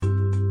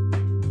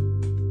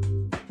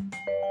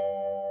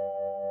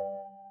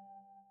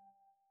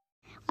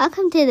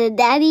Welcome to the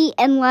Daddy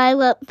and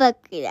Lila book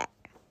reader.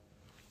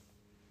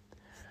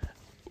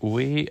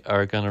 We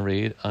are going to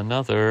read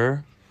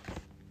another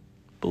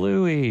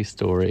Bluey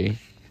story.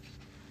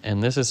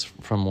 And this is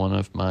from one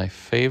of my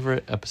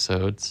favorite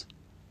episodes.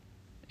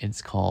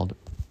 It's called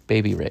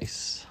Baby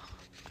Race.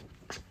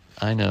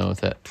 I know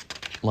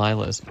that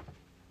Lila's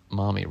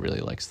mommy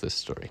really likes this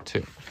story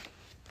too.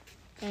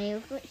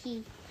 Look what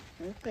he's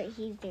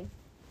doing.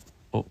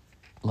 Oh,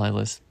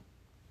 Lila's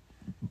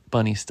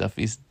bunny stuff.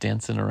 He's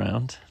dancing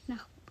around. No,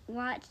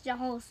 watch the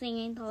whole thing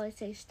until I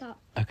say stop.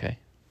 Okay.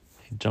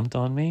 He jumped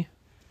on me?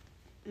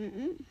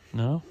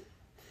 No?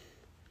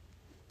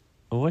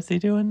 Well, what's he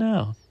doing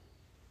now?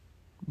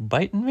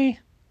 Biting me?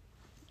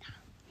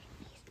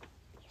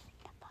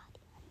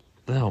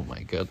 Oh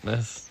my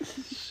goodness.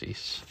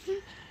 Sheesh.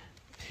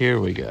 Here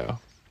we go.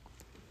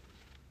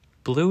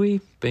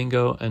 Bluey,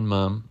 Bingo, and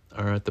Mom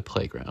are at the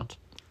playground.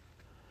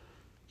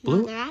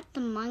 No, they're at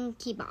the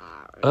monkey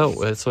bars.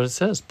 Oh, that's what it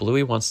says.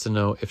 Bluey wants to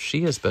know if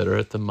she is better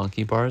at the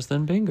monkey bars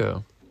than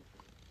Bingo.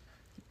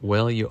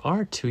 Well, you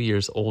are 2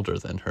 years older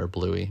than her,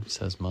 Bluey,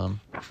 says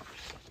Mom.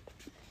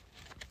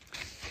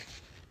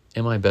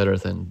 Am I better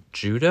than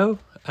judo?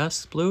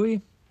 Asks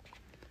Bluey.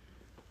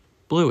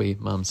 Bluey,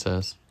 Mom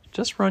says,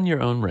 just run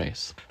your own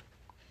race.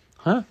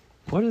 Huh?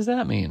 What does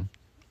that mean?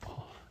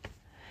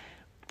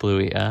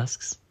 Bluey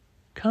asks.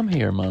 Come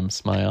here, Mom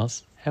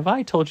smiles. Have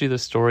I told you the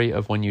story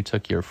of when you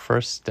took your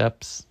first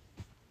steps?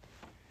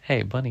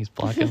 Hey, Bunny's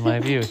blocking my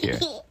view here.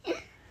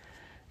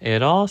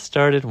 It all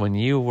started when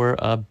you were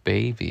a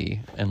baby.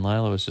 And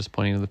Lila was just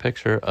pointing to the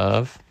picture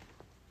of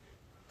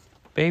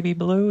baby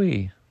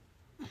Bluey.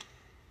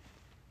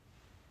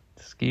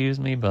 Excuse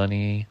me,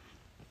 Bunny.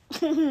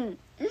 This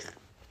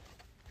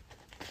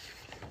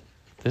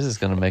is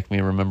going to make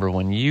me remember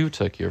when you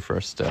took your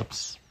first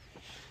steps.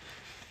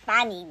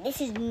 Bunny,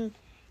 this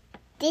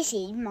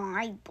is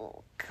my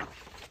book.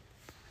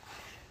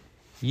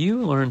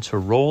 You learned to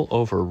roll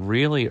over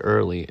really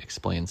early,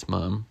 explains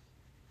Mom.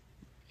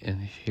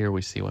 And here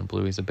we see when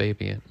Bluey's a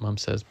baby, and Mom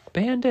says,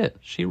 Bandit,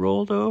 she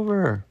rolled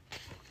over.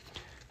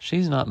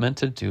 She's not meant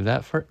to do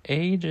that for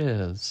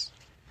ages.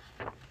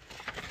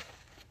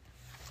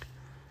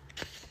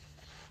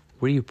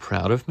 Were you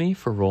proud of me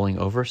for rolling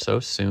over so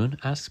soon?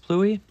 Asked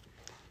Bluey.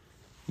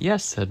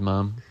 Yes, said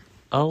Mom.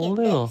 A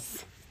little.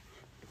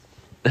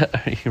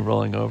 Are you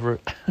rolling over?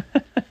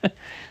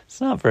 It's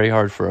not very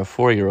hard for a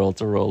 4-year-old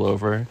to roll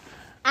over.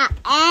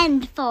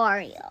 And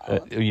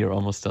 4-year-old. You're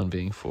almost done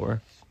being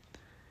 4.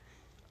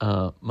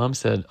 Mom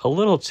said, a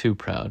little too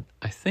proud.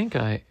 I think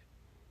I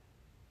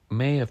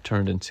may have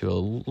turned into a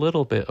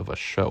little bit of a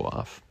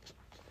show-off.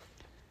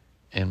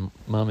 And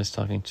Mom is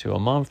talking to a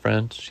mom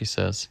friend. She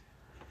says,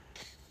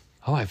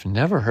 oh, I've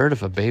never heard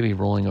of a baby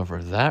rolling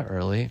over that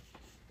early.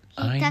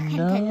 He took him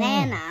to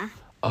Nana.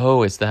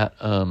 Oh, is that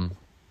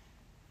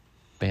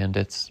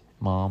Bandit's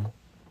mom?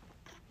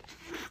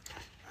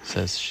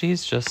 Says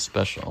she's just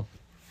special.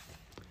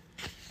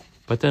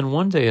 But then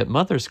one day at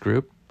Mother's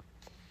group,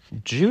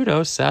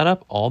 Judo sat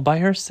up all by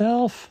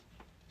herself.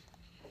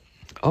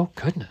 Oh,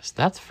 goodness,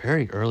 that's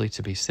very early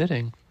to be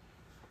sitting.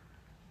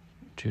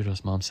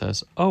 Judo's mom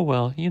says, oh,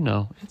 well, you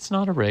know, it's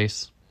not a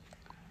race.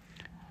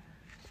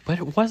 But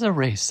it was a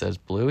race, says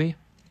Bluey.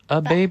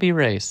 Baby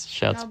race,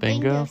 shouts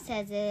Bingo. Bingo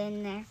says it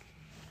in there.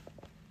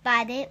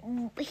 But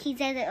he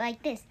says it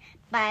like this.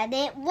 But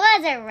it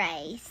was a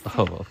race.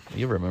 Oh,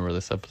 you remember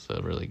this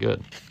episode really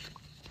good.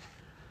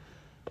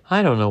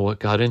 I don't know what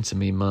got into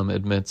me, Mom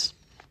admits,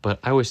 but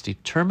I was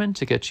determined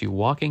to get you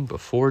walking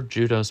before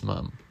Judo's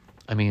mom.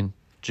 I mean,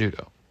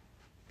 Judo.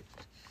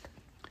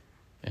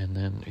 And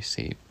then we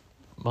see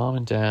Mom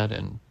and Dad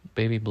and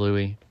baby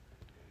Bluey.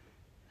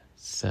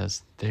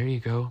 Says, there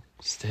you go,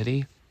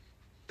 steady.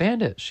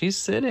 Bandit, she's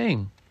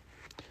sitting.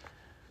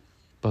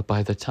 But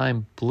by the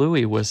time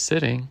Bluey was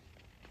sitting,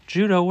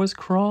 Judo was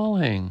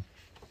crawling.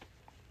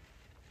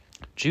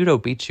 Judo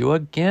beat you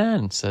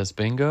again, says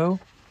Bingo.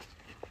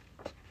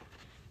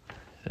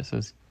 This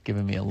is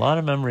giving me a lot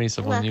of memories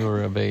of when you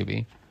were a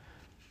baby.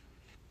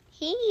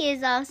 He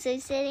is also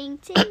sitting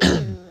too.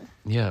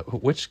 Yeah,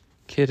 which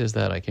kid is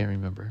that? I can't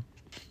remember.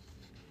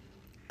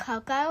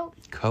 Coco?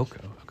 Coco,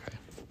 okay.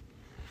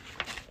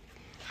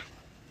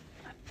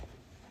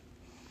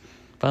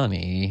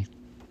 Bunny,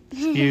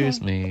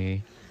 excuse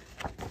me.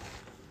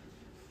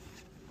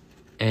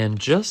 And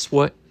just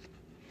what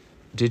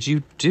did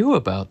you do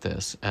about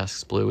this?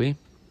 Asks Bluey.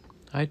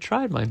 I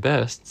tried my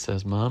best,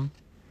 says Mom.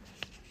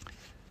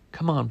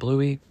 Come on,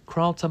 Bluey,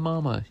 crawl to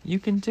Mama. You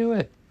can do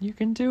it. You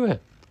can do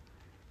it.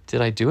 Did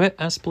I do it?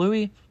 Asked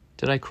Bluey.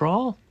 Did I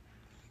crawl?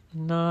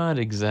 Not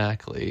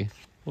exactly.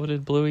 What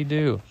did Bluey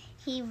do?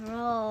 He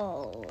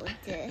rolled.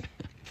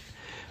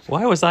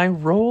 Why was I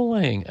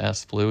rolling?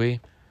 Asked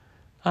Bluey.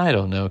 I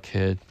don't know,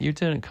 kid. You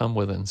didn't come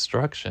with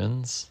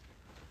instructions.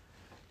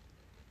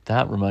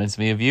 That reminds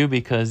me of you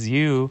because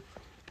you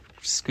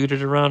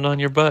scooted around on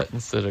your butt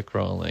instead of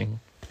crawling.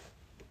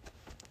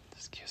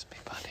 Excuse me,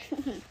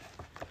 buddy.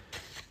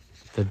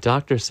 The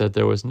doctor said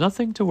there was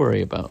nothing to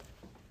worry about.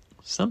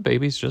 Some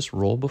babies just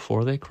roll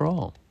before they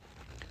crawl.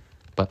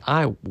 But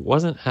I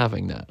wasn't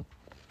having that.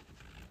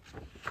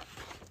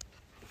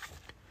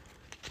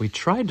 We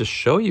tried to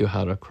show you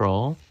how to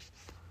crawl.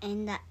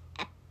 In the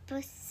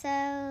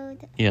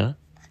episode. Yeah.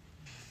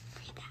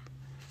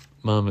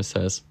 Mama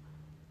says,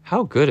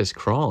 how good is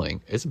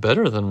crawling? It's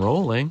better than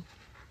rolling.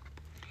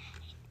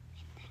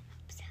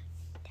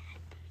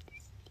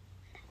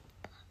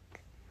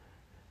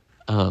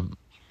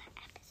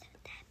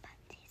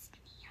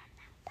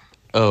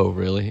 Oh,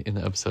 really? In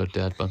the episode,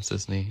 Dad bumps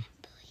his knee.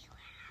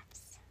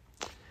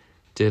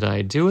 Did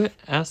I do it?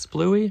 Asked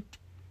Bluey.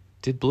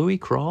 Did Bluey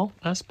crawl?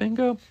 Asked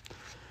Bingo.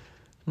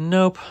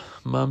 Nope,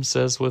 Mom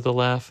says with a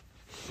laugh.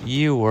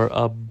 You were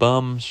a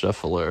bum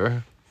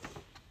shuffler.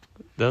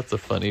 That's a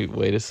funny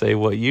way to say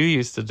what you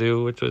used to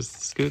do, which was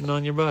scooting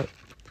on your butt.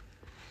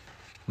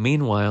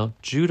 Meanwhile,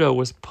 Judo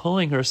was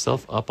pulling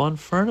herself up on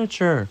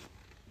furniture,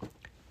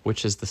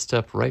 which is the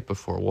step right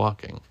before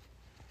walking.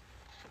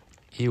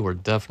 You were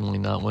definitely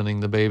not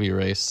winning the baby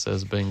race,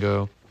 says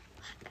Bingo.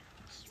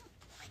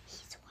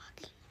 He's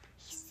walking.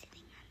 He's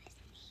sitting on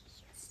his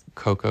knees.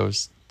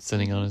 Coco's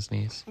sitting on his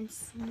knees. And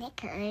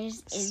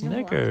Snickers is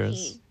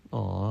Snickers.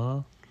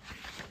 walking.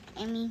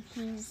 Aw. I mean,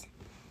 he's...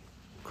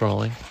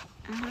 Crawling.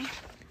 Uh-huh.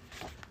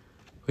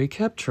 We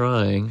kept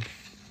trying.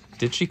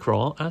 Did she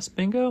crawl? Asked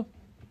Bingo.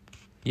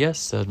 Yes,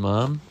 said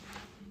Mom.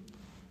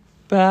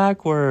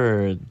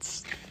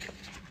 Backwards.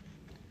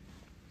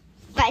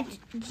 But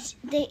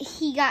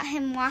he got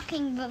him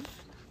walking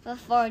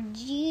before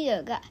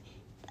Gio got...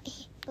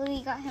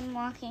 Bluey got him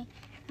walking.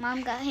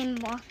 Mom got him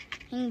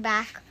walking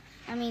back.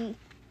 I mean,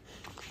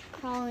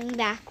 crawling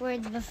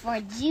backwards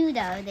before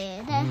Judo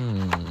did.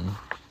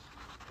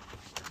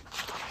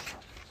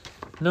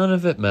 None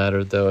of it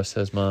mattered, though,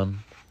 says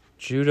Mom.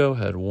 Judo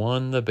had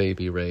won the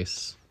baby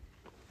race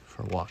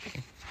for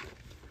walking.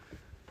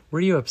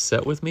 Were you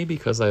upset with me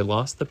because I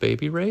lost the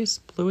baby race?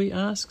 Bluey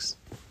asks.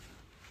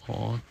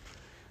 Aw.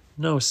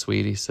 No,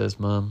 sweetie, says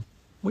Mom.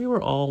 We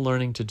were all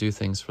learning to do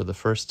things for the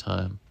first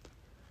time.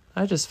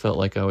 I just felt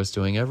like I was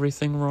doing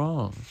everything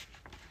wrong.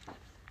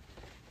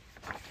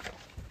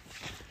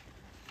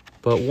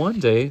 But one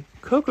day,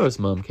 Coco's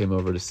mom came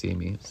over to see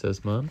me,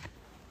 says Mom.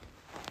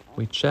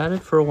 We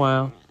chatted for a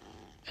while,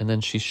 and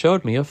then she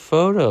showed me a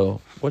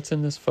photo. What's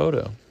in this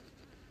photo?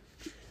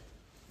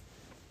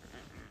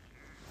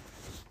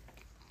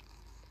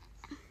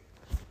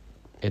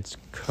 It's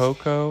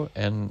Coco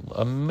and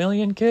a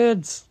million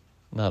kids.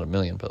 Not a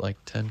million, but like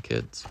 10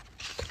 kids.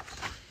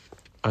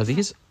 Are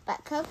these...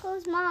 But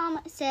Coco's mom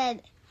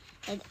said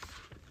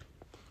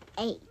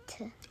 8.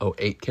 Oh,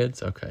 8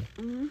 kids? Okay.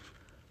 Mm-hmm.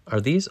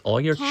 Are these all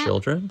your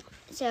children?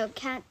 So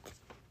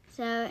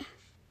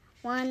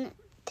 1,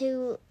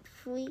 2,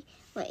 3...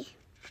 Wait.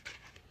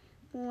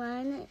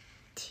 1,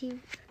 2,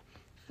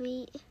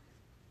 3,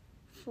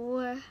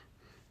 4,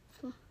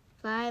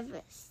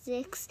 5,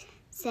 6,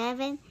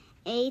 7,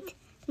 8,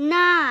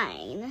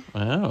 9.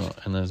 Wow.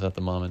 And is that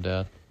the mom and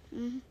dad?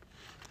 Mm-hmm.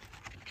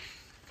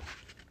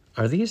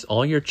 Are these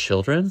all your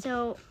children?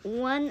 So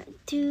 1,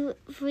 2,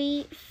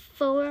 3,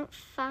 4,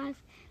 5,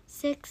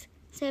 6,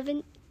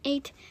 7,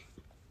 8,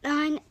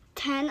 9,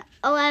 10,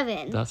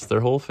 11. That's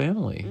their whole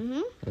family.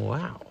 Mm-hmm.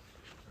 Wow.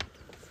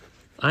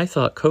 I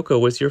thought Coco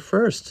was your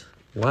first.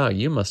 Wow,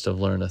 you must have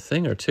learned a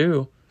thing or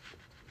two.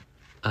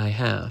 I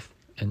have,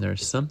 and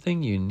there's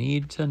something you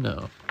need to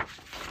know.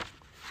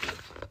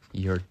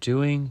 You're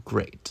doing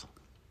great.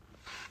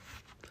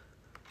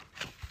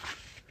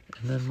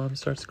 And then Mom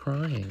starts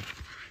crying.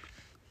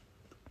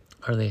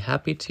 Are they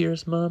happy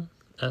tears, Mom?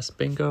 Asked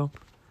Bingo.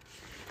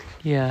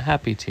 Yeah,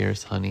 happy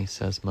tears, honey,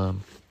 says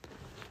Mom.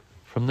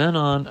 From then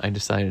on, I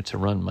decided to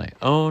run my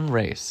own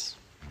race.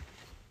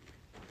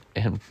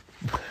 And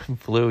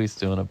Bluey's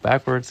doing a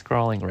backwards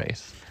crawling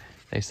race.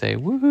 They say,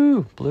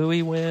 woohoo,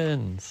 Bluey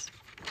wins.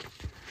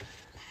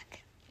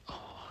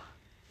 Oh,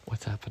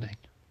 what's happening?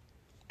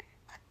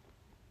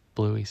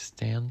 Bluey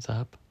stands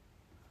up.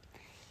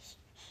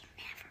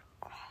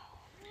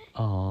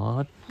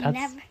 Aw,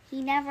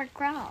 He never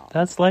crawled.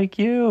 That's like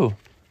you.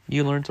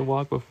 You learned to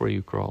walk before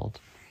you crawled.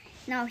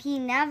 No, he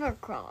never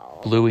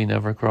crawled. Bluey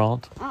never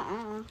crawled?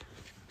 Uh-uh.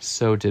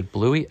 So did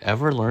Bluey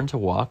ever learn to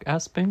walk?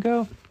 Asked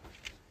Bingo.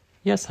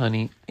 Yes,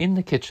 honey, in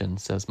the kitchen,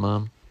 says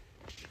Mom.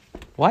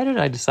 Why did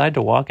I decide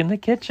to walk in the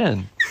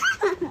kitchen?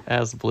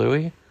 Asked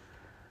Bluey.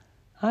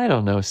 I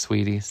don't know,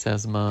 sweetie,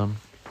 says Mom.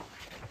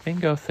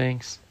 Bingo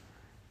thinks,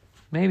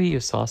 maybe you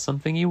saw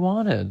something you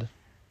wanted.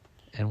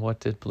 And what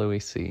did Bluey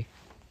see?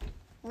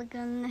 Look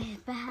on the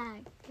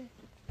back.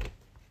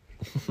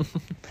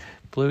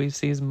 Bluey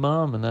sees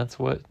Mom, and that's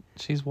what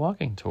she's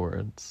walking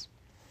towards.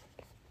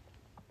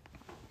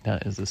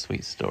 That is a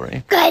sweet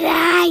story. Good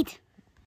night.